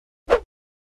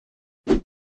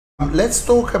Let's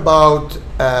talk about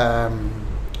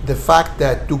the fact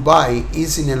that Dubai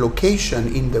is in a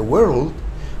location in the world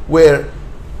where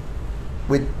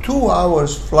with 2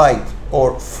 hours flight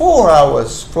or 4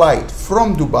 hours flight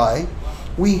from Dubai,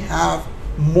 we have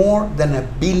more than 1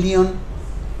 billion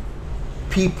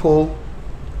people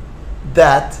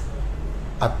that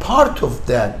a part of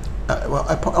that,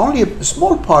 only a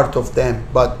small part of them,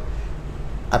 but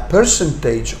a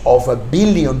percentage of 1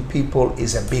 billion people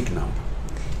is a big number.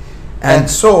 And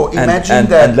so imagine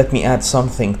that. And let me add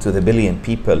something to the billion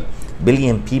people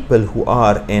who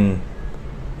are in,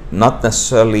 not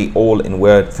necessarily all in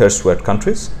first world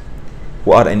countries,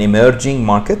 who are in emerging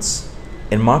markets,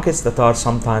 in markets that are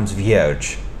sometimes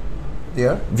virgin.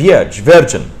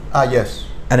 Ah, yes.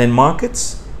 And in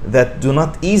markets that do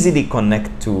not easily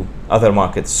connect to other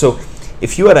markets. So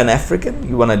if you are an African,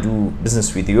 you want to do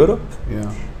business with Europe,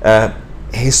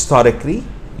 historically,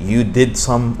 you did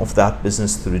some of that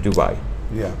business through Dubai.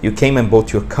 Yeah. You came and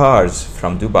bought your cars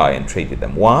from Dubai and traded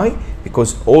them. Why?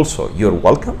 Because also you're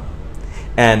welcome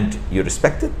and you're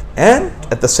respected, and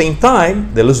at the same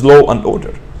time there is law and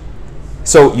order.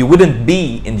 So you wouldn't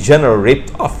be in general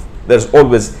ripped off. There's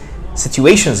always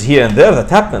situations here and there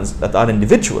that happens that are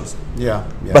individuals. Yeah.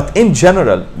 But in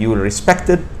general, you are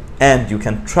respected and you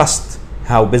can trust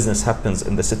how business happens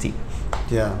in the city.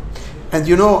 Yeah. And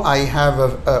you know, I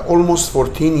have almost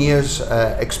 14 years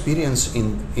experience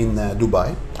in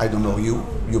Dubai. I don't know,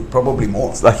 you probably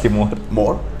more. Slightly more.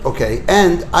 More, okay.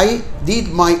 And I did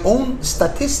my own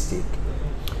statistic.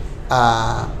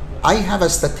 I have a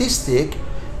statistic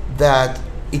that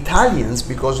Italians,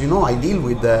 because you know I deal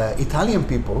with Italian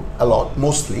people a lot,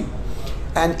 mostly.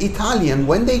 And Italian,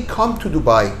 when they come to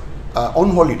Dubai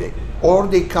on holiday, or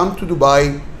they come to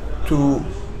Dubai to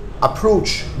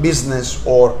approach business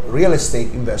or real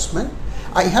estate investment,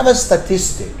 I have a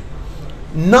statistic.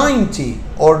 90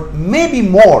 or maybe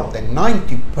more than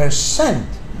 90%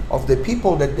 of the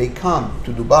people that they come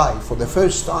to Dubai for the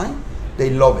first time,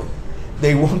 they love it.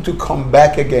 They want to come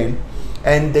back again,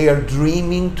 and they are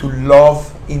dreaming to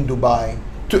love in Dubai.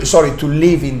 To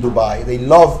live in Dubai. They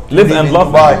love to live and love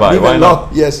Dubai. in Dubai. Live Why and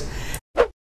not? love, yes.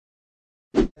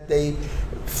 They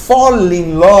fall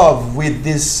in love with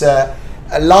this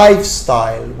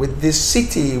lifestyle, with this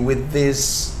city, with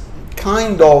this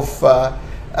kind of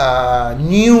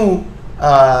new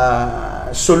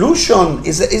solution.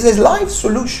 Is a life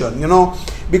solution, you know,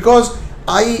 because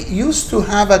I used to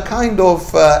have a kind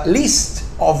of list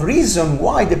of reason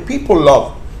why the people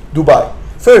love Dubai.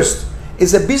 First,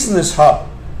 it's a business hub.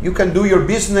 You can do your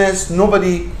business,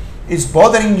 nobody is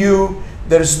bothering you,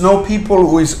 there's no people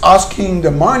who is asking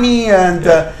the money, and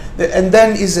and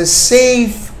then is a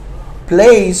safe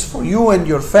place for you and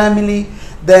your family.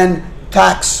 Then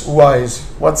tax wise,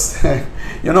 what's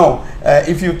you know,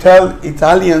 if you tell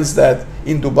Italians that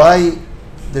in Dubai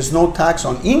there's no tax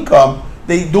on income,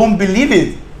 they don't believe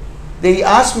it. They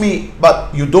ask me,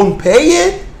 but you don't pay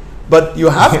it, but you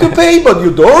have to pay, but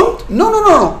you don't?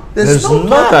 No. There's no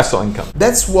tax on income.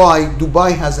 That's why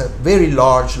Dubai has a very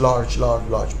large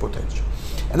potential.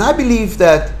 And I believe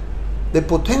that the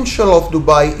potential of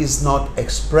Dubai is not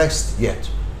expressed yet.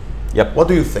 Yep. What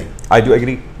do you think? I do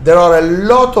agree. There are a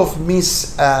lot of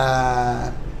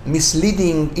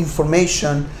misleading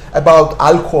information about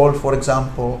alcohol, for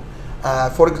example.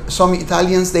 For some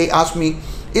Italians, they ask me,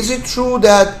 is it true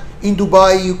that in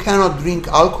Dubai you cannot drink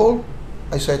alcohol?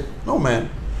 I said, no man.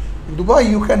 In Dubai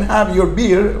you can have your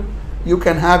beer, you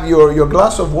can have your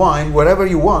glass of wine, wherever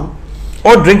you want.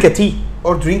 Or drink a tea.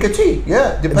 Or drink a tea,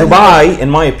 yeah. Dubai, in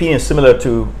my opinion, is similar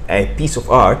to a piece of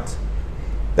art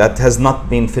that has not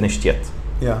been finished yet.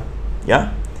 Yeah.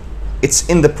 Yeah? It's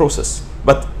in the process.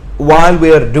 But while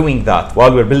we're doing that,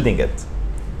 while we're building it,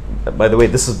 by the way,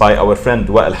 this is by our friend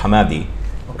Wa'il Hamadi.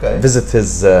 Okay. Visit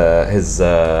his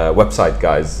website,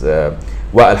 guys.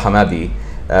 Wa'il Hamadi.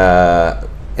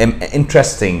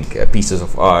 Interesting pieces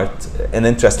of art, an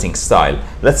interesting style.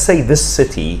 Let's say this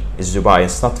city is Dubai,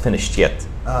 it's not finished yet.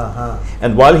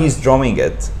 And while he's drawing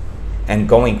it and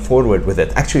going forward with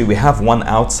it, actually we have one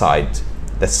outside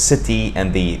the city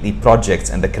and the projects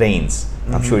and the cranes.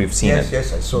 I'm sure you've seen it.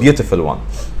 Yes, I saw. Beautiful one.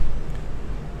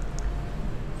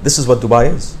 This is what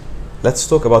Dubai is. Let's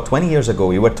talk about 20 years ago.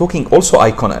 We were talking also,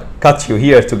 I cut you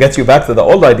here to get you back to the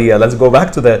old idea. Let's go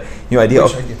back to the new idea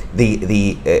of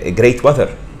the great weather.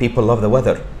 People love the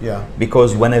weather. Yeah.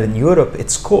 Because when in Europe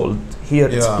it's cold, here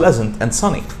it's pleasant and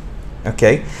sunny.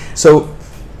 Okay? So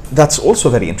that's also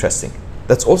very interesting.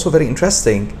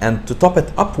 And to top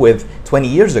it up with, 20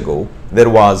 years ago, there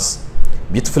was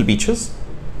beautiful beaches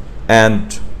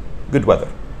and good weather,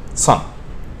 sun.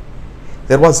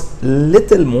 There was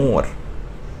little more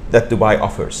that Dubai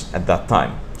offers at that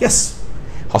time. Yes.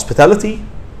 Hospitality,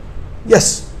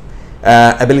 yes.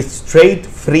 Ability to trade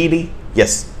freely,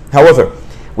 yes. However,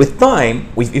 with time,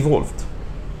 we've evolved.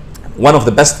 One of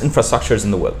the best infrastructures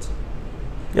in the world.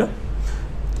 Yeah.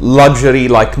 Luxury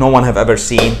like no one have ever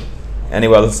seen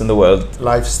anywhere else in the world.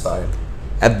 Lifestyle.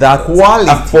 At that quality,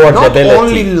 affordability. not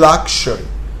only luxury.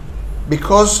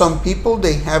 Because some people,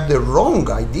 they have the wrong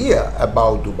idea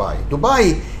about Dubai.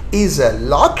 Dubai is a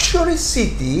luxury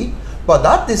city, but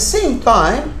at the same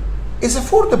time, it's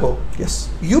affordable. Yes.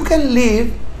 You can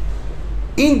live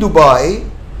in Dubai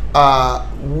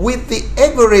with the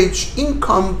average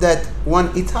income that one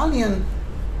Italian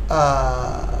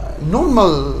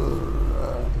normal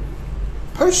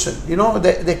person, you know,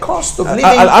 the cost of living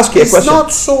I'll ask you a is question.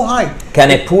 not so high.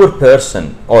 Can a poor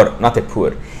person, or not a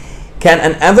poor, can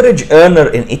an average earner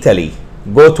in Italy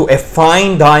go to a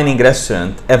fine dining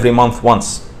restaurant every month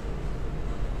once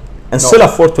and still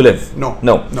afford to live? No.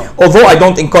 Although I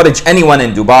don't encourage anyone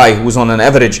in Dubai who's on an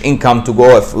average income to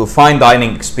go a fine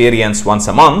dining experience once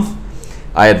a month.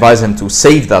 I advise him to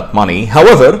save that money.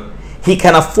 However, he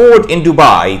can afford in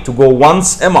Dubai to go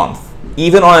once a month,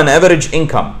 even on an average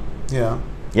income. Yeah.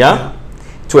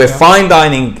 To a fine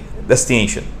dining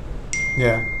destination.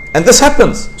 Yeah. And this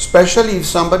happens. Especially if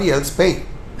somebody else pay.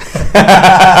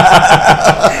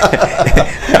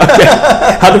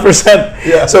 100%.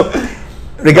 Yeah. So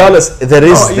regardless, there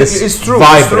is this it's true,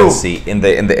 vibrancy in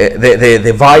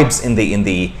the vibes in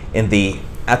the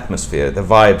atmosphere. The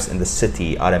vibes in the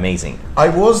city are amazing. I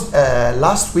was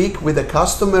last week with a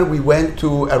customer. We went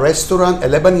to a restaurant, a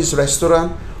Lebanese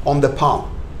restaurant on the Palm.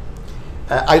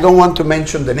 I don't want to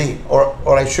mention the name,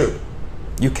 or I should.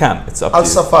 You can. It's up to you.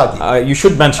 Al-Safadi. You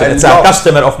should mention. It's a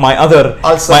customer of my other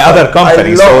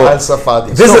company. I love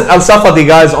Al-Safadi. Visit Al-Safadi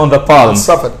guys on the Palm.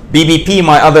 Al-Safadi. BBP,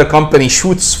 my other company,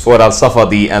 shoots for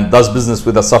Al-Safadi and does business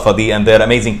with Al-Safadi, and they're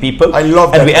amazing people. I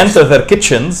love that. And we enter their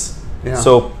kitchens. Yeah.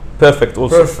 So perfect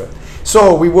also. Perfect.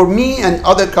 So we were, me and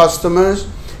other customers,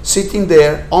 sitting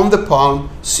there on the Palm,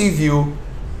 sea view,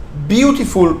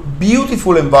 beautiful,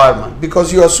 beautiful environment,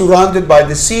 because you are surrounded by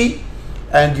the sea,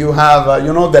 and you have,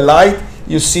 you know, the light.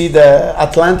 You see the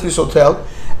Atlantis Hotel,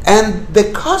 and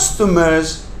the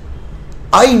customers,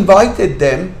 I invited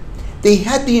them, they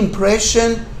had the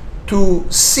impression to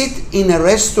sit in a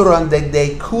restaurant that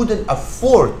they couldn't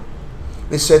afford.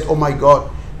 They said, oh my God,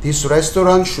 this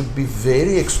restaurant should be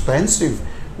very expensive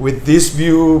with this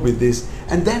view, with this.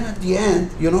 And then at the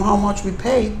end, you know how much we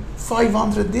paid?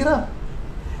 500 dirham.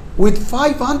 With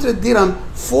 500 dirham,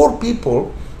 4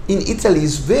 people in Italy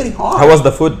is very hard. How was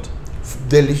the food?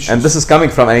 Delicious. And this is coming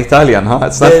from an Italian, huh?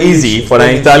 It's not easy for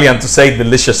an Italian to say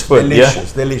delicious food.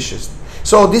 Delicious, delicious.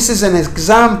 So this is an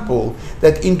example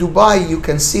that in Dubai you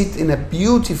can sit in a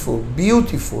beautiful,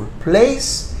 beautiful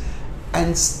place,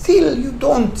 and still you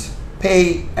don't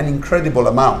pay an incredible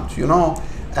amount. You know,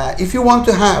 if you want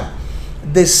to have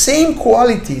the same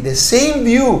quality, the same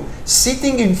view,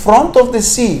 sitting in front of the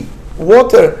sea,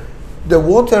 the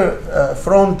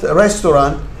waterfront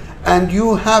restaurant, and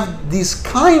you have this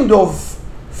kind of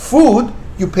food,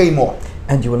 you pay more.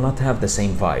 And you will not have the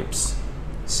same vibes.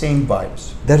 Same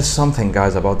vibes. There's something,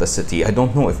 guys, about the city. I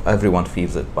don't know if everyone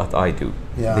feels it, but I do.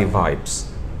 Yeah. The vibes.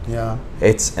 Yeah.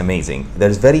 It's amazing.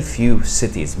 There's very few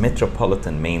cities,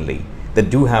 metropolitan mainly,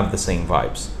 that do have the same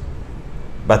vibes.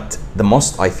 But the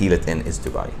most I feel it in is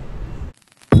Dubai.